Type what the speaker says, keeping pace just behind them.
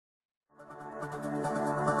It's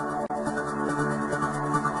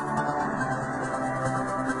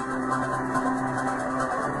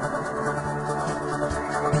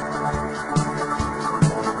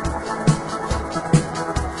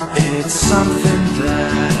something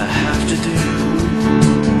that I have to do.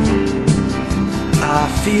 I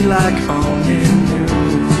feel like owning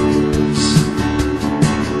news.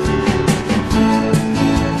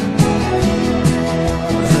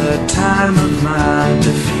 The time of my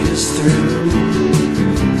defeat is through.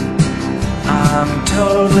 I'm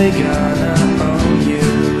totally gonna own you.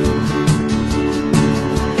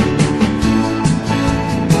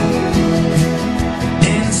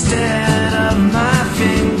 Instead of my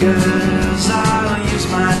fingers, I'll use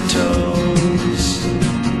my toes.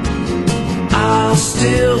 I'll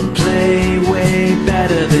still play way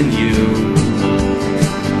better than you.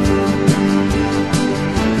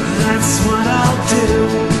 That's what I'll do.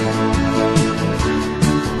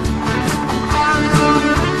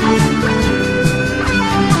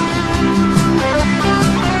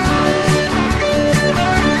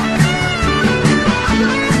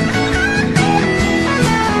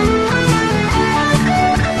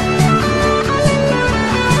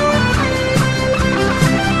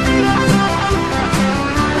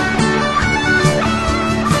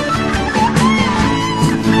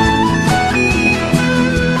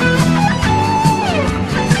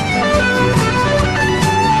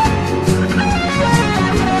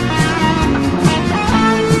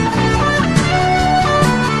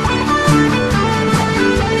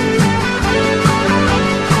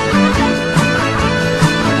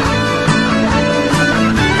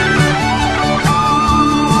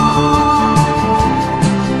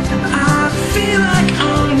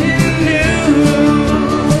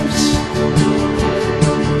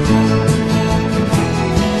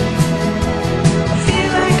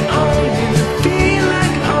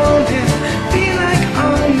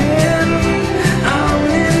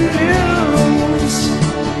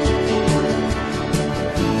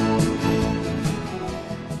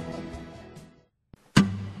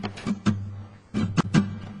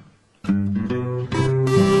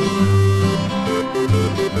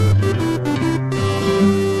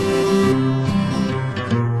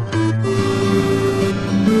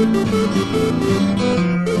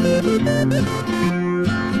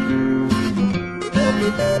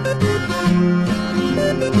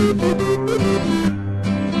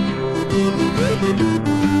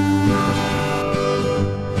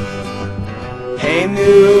 Hey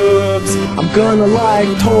noobs, I'm gonna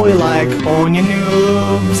totally own you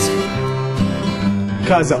noobs.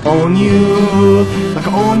 Cause I own you, like I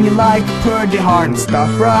own you pretty hard and stuff,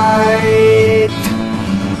 right?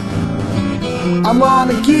 I'm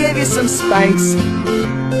gonna give you some spanks,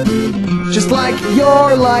 just like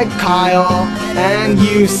you're like Kyle, and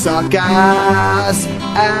you suck ass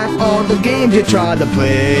at all the games you try to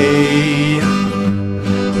play.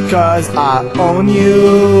 Cause I own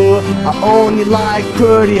you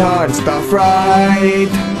pretty hard and stuff, right?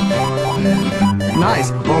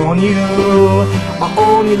 Nice, own you, I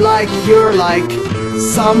own you like you're like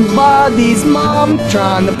somebody's mom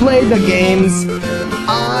trying to play the games.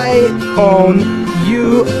 I own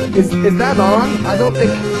you. Is that on? I don't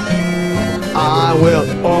think. I will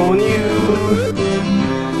own you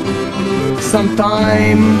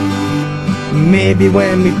sometime. Maybe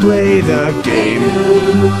when we play the game.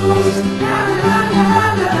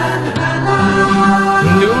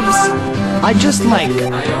 Noobs, I just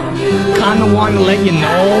kinda wanna let you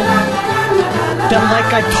know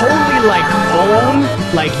that I totally own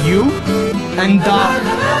you, and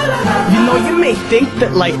you know, you may think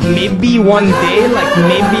that maybe one day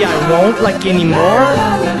maybe I won't anymore,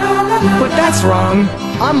 but that's wrong.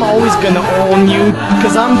 I'm always gonna own you,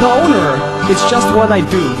 cause I'm the owner. It's just what I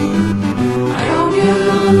do.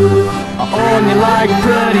 I own you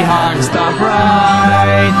pretty hard and stuff,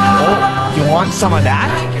 right? Oh, you want some of that?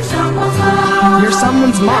 You're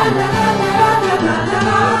someone's mom.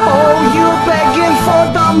 Oh, you're begging for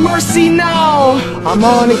the mercy now. I'm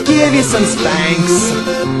gonna give you some spanks,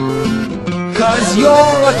 cause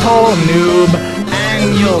you're a total noob, and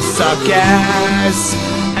you'll suck ass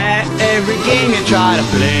at every game you try to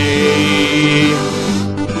play.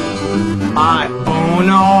 I own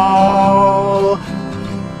all